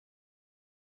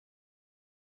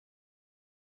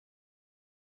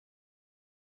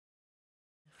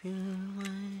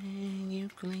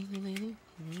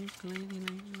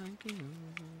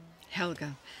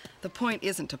Helga, the point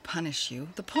isn't to punish you.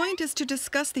 The point is to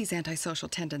discuss these antisocial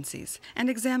tendencies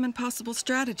and examine possible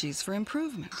strategies for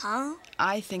improvement. Huh?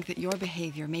 I think that your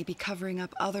behavior may be covering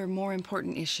up other more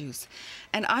important issues,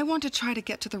 and I want to try to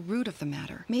get to the root of the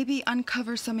matter. Maybe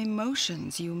uncover some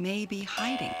emotions you may be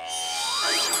hiding.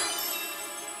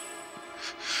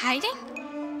 Hiding?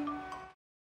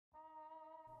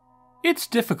 It's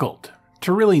difficult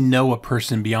to really know a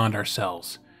person beyond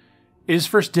ourselves. It is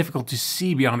first difficult to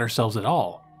see beyond ourselves at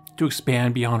all, to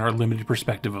expand beyond our limited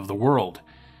perspective of the world.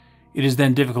 It is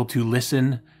then difficult to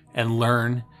listen and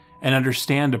learn and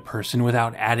understand a person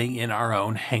without adding in our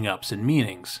own hang-ups and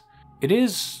meanings. It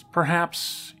is,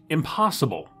 perhaps,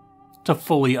 impossible to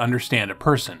fully understand a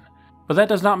person, but that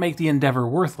does not make the endeavor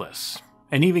worthless,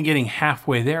 and even getting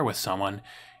halfway there with someone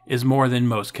is more than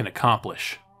most can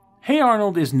accomplish. Hey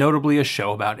Arnold is notably a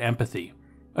show about empathy,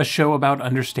 a show about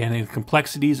understanding the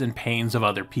complexities and pains of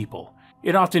other people.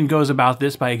 It often goes about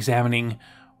this by examining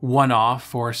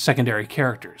one-off or secondary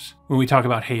characters. When we talk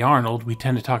about Hey Arnold, we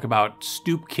tend to talk about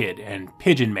Stoop Kid and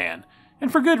Pigeon Man,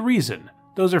 and for good reason.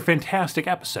 Those are fantastic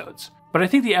episodes. But I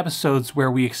think the episodes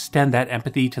where we extend that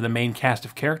empathy to the main cast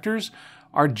of characters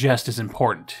are just as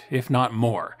important, if not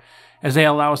more, as they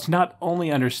allow us to not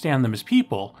only understand them as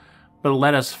people, but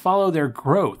let us follow their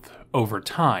growth over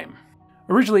time.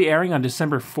 Originally airing on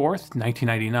December 4th,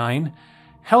 1999,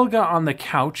 Helga on the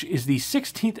Couch is the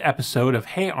 16th episode of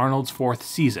Hey Arnold's 4th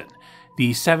season,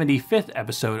 the 75th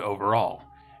episode overall.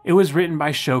 It was written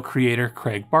by show creator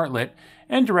Craig Bartlett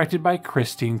and directed by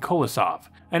Christine Kolosov,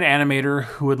 an animator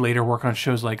who would later work on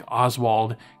shows like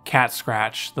Oswald, Cat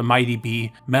Scratch, The Mighty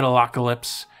Bee,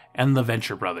 Metalocalypse, and The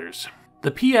Venture Brothers. The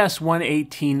PS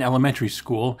 118 Elementary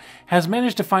School has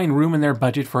managed to find room in their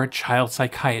budget for a child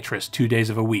psychiatrist 2 days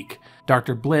of a week.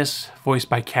 Dr. Bliss, voiced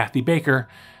by Kathy Baker,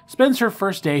 spends her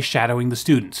first day shadowing the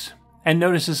students, and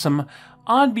notices some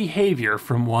odd behavior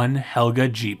from one Helga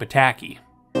G. Pataki.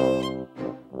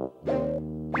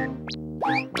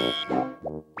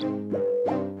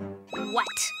 What?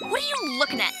 What are you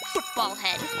looking at, football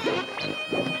head?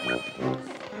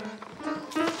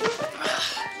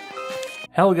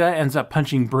 Helga ends up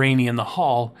punching Brainy in the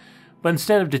hall, but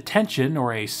instead of detention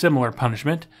or a similar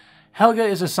punishment, Helga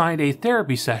is assigned a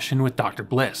therapy session with Dr.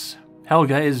 Bliss.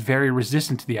 Helga is very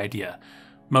resistant to the idea,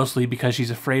 mostly because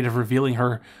she's afraid of revealing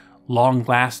her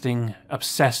long-lasting,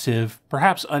 obsessive,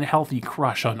 perhaps unhealthy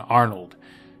crush on Arnold.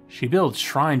 She builds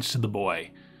shrines to the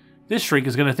boy. This shrink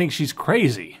is going to think she's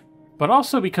crazy, but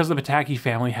also because the Pataki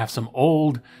family have some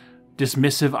old,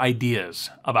 dismissive ideas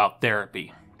about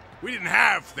therapy. We didn't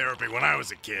have therapy when I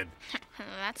was a kid.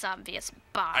 That's obvious,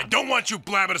 Bob. I don't want you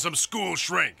blabbing to some school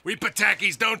shrink. We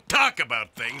Patakis don't talk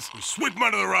about things. We sweep them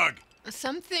under the rug.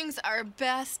 Some things are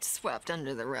best swept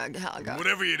under the rug, Helga.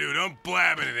 Whatever you do, don't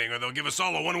blab anything or they'll give us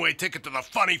all a one-way ticket to the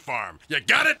funny farm. You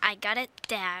got it? I got it,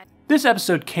 Dad. This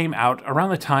episode came out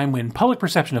around the time when public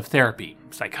perception of therapy,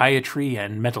 psychiatry,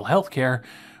 and mental health care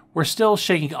were still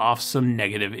shaking off some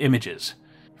negative images.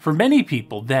 For many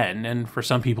people then, and for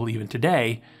some people even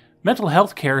today, mental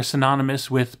health care is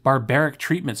synonymous with barbaric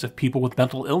treatments of people with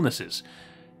mental illnesses.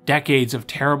 Decades of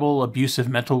terrible, abusive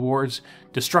mental wards,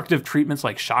 destructive treatments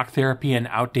like shock therapy, and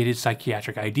outdated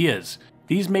psychiatric ideas.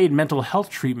 These made mental health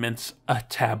treatments a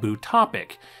taboo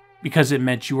topic, because it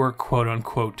meant you were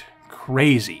quote-unquote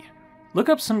crazy. Look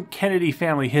up some Kennedy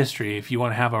family history if you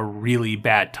want to have a really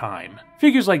bad time.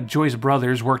 Figures like Joyce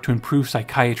Brothers worked to improve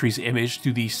psychiatry's image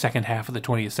through the second half of the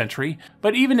 20th century,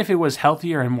 but even if it was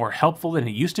healthier and more helpful than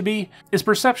it used to be, its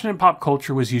perception in pop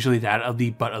culture was usually that of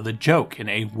the butt of the joke in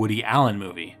a Woody Allen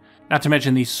movie. Not to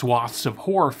mention the swaths of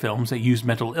horror films that used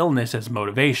mental illness as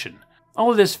motivation.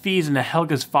 All of this feeds into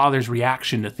Helga's father's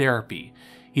reaction to therapy.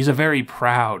 He's a very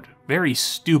proud, very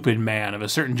stupid man of a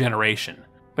certain generation.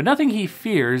 But nothing he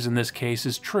fears in this case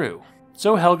is true.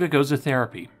 So Helga goes to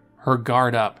therapy, her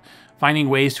guard up, finding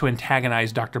ways to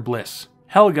antagonize Dr. Bliss.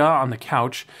 Helga, on the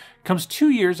Couch, comes 2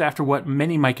 years after what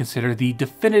many might consider the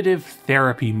definitive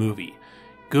therapy movie,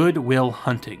 Good Will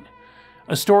Hunting.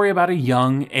 A story about a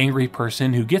young, angry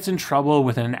person who gets in trouble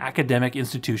with an academic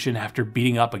institution after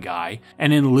beating up a guy,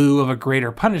 and in lieu of a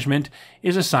greater punishment,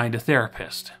 is assigned a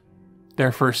therapist.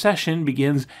 Their first session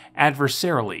begins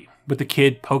adversarially, with the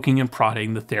kid poking and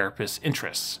prodding the therapist's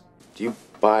interests. Do you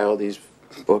buy all these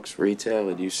books retail,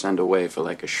 or do you send away for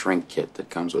like a shrink kit that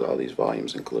comes with all these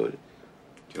volumes included?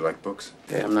 Do you like books?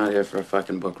 Hey, I'm not here for a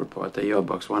fucking book report. They're your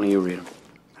books. Why don't you read them?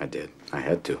 I did. I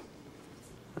had to.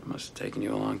 That must have taken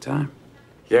you a long time.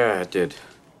 Yeah, it did.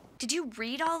 Did you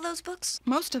read all those books?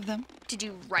 Most of them. Did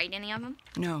you write any of them?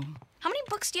 No. How many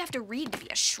books do you have to read to be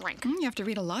a shrink? You have to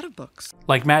read a lot of books.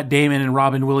 Like Matt Damon and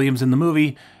Robin Williams in the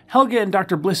movie, Helga and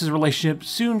Dr. Bliss's relationship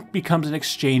soon becomes an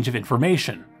exchange of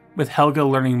information, with Helga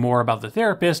learning more about the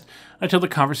therapist until the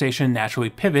conversation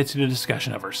naturally pivots into a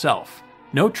discussion of herself.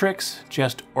 No tricks,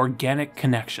 just organic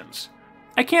connections.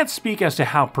 I can't speak as to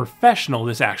how professional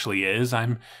this actually is.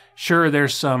 I'm sure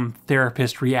there's some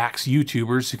therapist reacts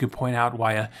YouTubers who can point out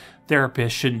why a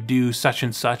therapist shouldn't do such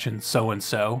and such and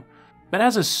so. But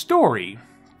as a story,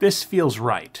 this feels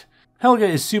right. Helga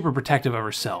is super protective of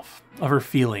herself, of her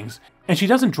feelings, and she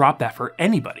doesn't drop that for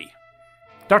anybody.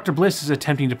 Dr. Bliss is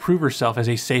attempting to prove herself as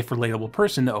a safe, relatable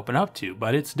person to open up to,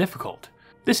 but it's difficult.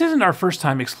 This isn't our first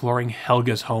time exploring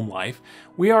Helga's home life.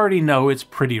 We already know it's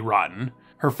pretty rotten.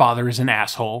 Her father is an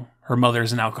asshole, her mother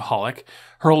is an alcoholic,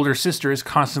 her older sister is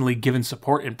constantly given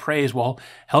support and praise while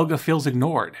Helga feels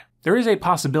ignored. There is a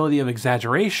possibility of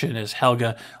exaggeration as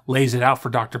Helga lays it out for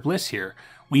Dr. Bliss here.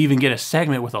 We even get a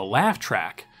segment with a laugh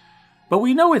track. But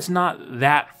we know it's not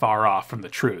that far off from the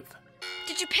truth.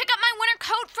 Did you pick up my winter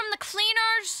coat from the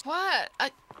cleaners? What?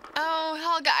 Oh,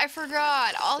 Helga, I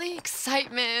forgot. All the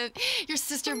excitement. Your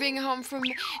sister being home from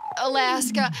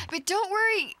Alaska. But don't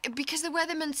worry, because the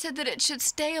weatherman said that it should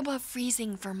stay above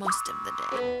freezing for most of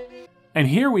the day. And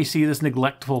here we see this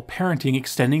neglectful parenting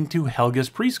extending to Helga's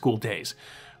preschool days,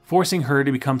 forcing her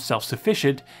to become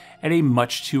self-sufficient at a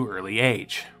much too early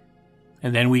age.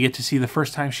 And then we get to see the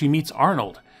first time she meets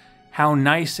Arnold, how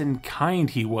nice and kind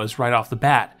he was right off the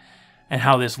bat, and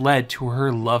how this led to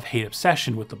her love-hate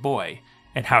obsession with the boy,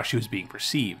 and how she was being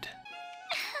perceived.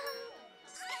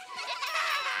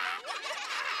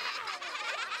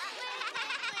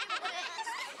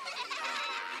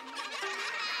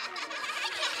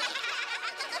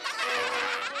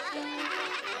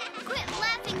 Quit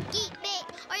laughing, geek bait,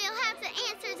 or you'll have to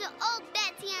answer to old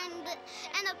Betsy and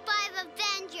the 5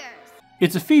 Avengers.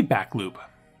 It's a feedback loop.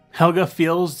 Helga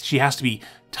feels she has to be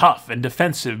tough and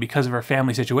defensive because of her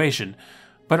family situation,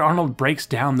 but Arnold breaks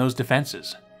down those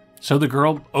defenses. So the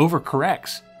girl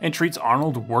overcorrects and treats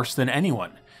Arnold worse than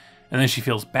anyone. And then she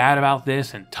feels bad about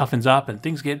this and toughens up, and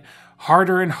things get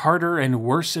harder and harder and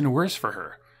worse for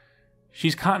her.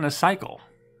 She's caught in a cycle.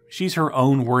 She's her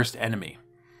own worst enemy.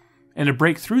 And to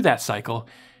break through that cycle,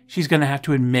 she's going to have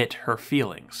to admit her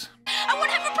feelings. I want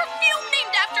to have a perfume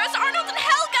named after us, Arnold and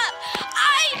Helga!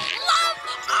 I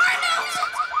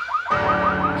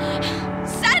love Arnold!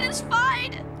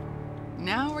 Satisfied!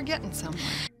 Now we're getting somewhere.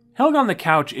 Helga on the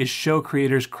Couch is show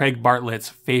creators Craig Bartlett's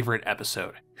favorite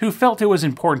episode, who felt it was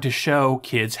important to show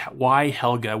kids why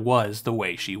Helga was the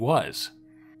way she was.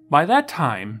 By that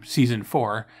time, season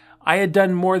 4, I had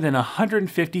done more than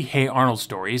 150 Hey Arnold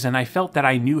stories, and I felt that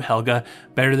I knew Helga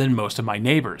better than most of my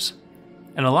neighbors.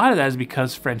 And a lot of that is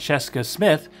because Francesca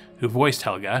Smith, who voiced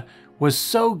Helga, was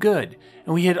so good,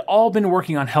 and we had all been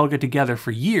working on Helga together for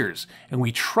years, and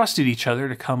we trusted each other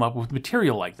to come up with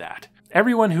material like that.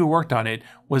 Everyone who worked on it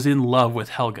was in love with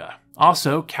Helga.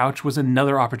 Also, Couch was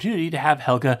another opportunity to have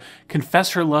Helga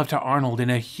confess her love to Arnold in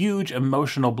a huge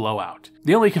emotional blowout.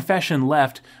 The only confession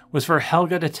left was for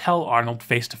Helga to tell Arnold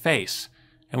face to face,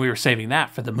 and we were saving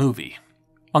that for the movie.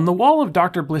 On the wall of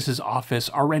Dr. Bliss's office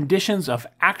are renditions of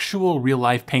actual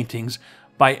real-life paintings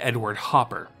by Edward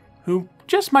Hopper, who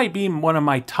just might be one of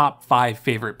my top 5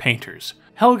 favorite painters.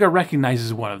 Helga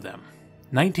recognizes one of them,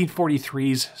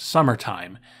 1943's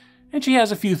Summertime, and she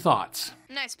has a few thoughts.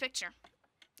 Nice picture.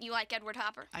 You like Edward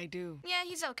Hopper? I do. Yeah,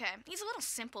 he's okay. He's a little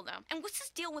simple, though. And what's his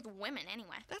deal with women,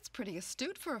 anyway? That's pretty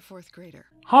astute for a 4th grader.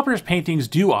 Hopper's paintings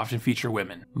do often feature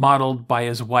women, modeled by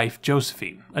his wife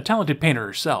Josephine, a talented painter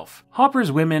herself. Hopper's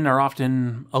women are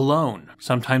often alone,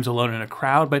 sometimes alone in a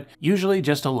crowd, but usually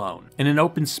just alone, in an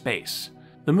open space.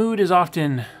 The mood is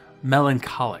often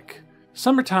melancholic.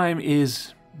 Summertime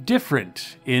is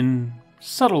different in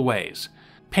subtle ways.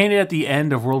 Painted at the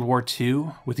end of World War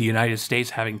II, with the United States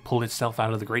having pulled itself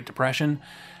out of the Great Depression,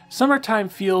 Summertime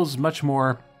feels much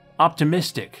more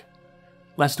optimistic,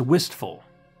 less wistful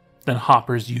than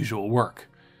Hopper's usual work.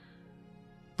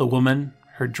 The woman,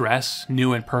 her dress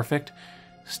new and perfect,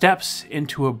 steps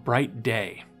into a bright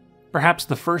day, perhaps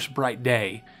the first bright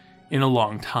day in a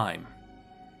long time.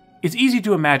 It's easy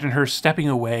to imagine her stepping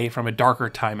away from a darker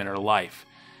time in her life.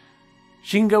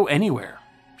 She can go anywhere.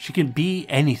 She can be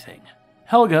anything.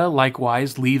 Helga,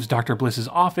 likewise, leaves Dr. Bliss's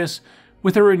office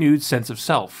with a renewed sense of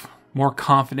self, more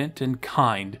confident and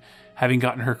kind, having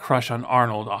gotten her crush on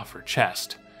Arnold off her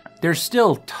chest. There's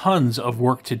still tons of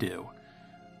work to do,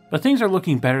 but things are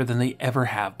looking better than they ever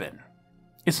have been.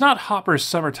 It's not Hopper's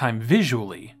Summertime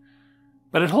visually,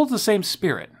 but it holds the same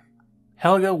spirit.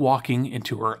 Helga walking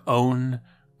into her own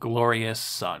glorious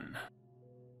sun.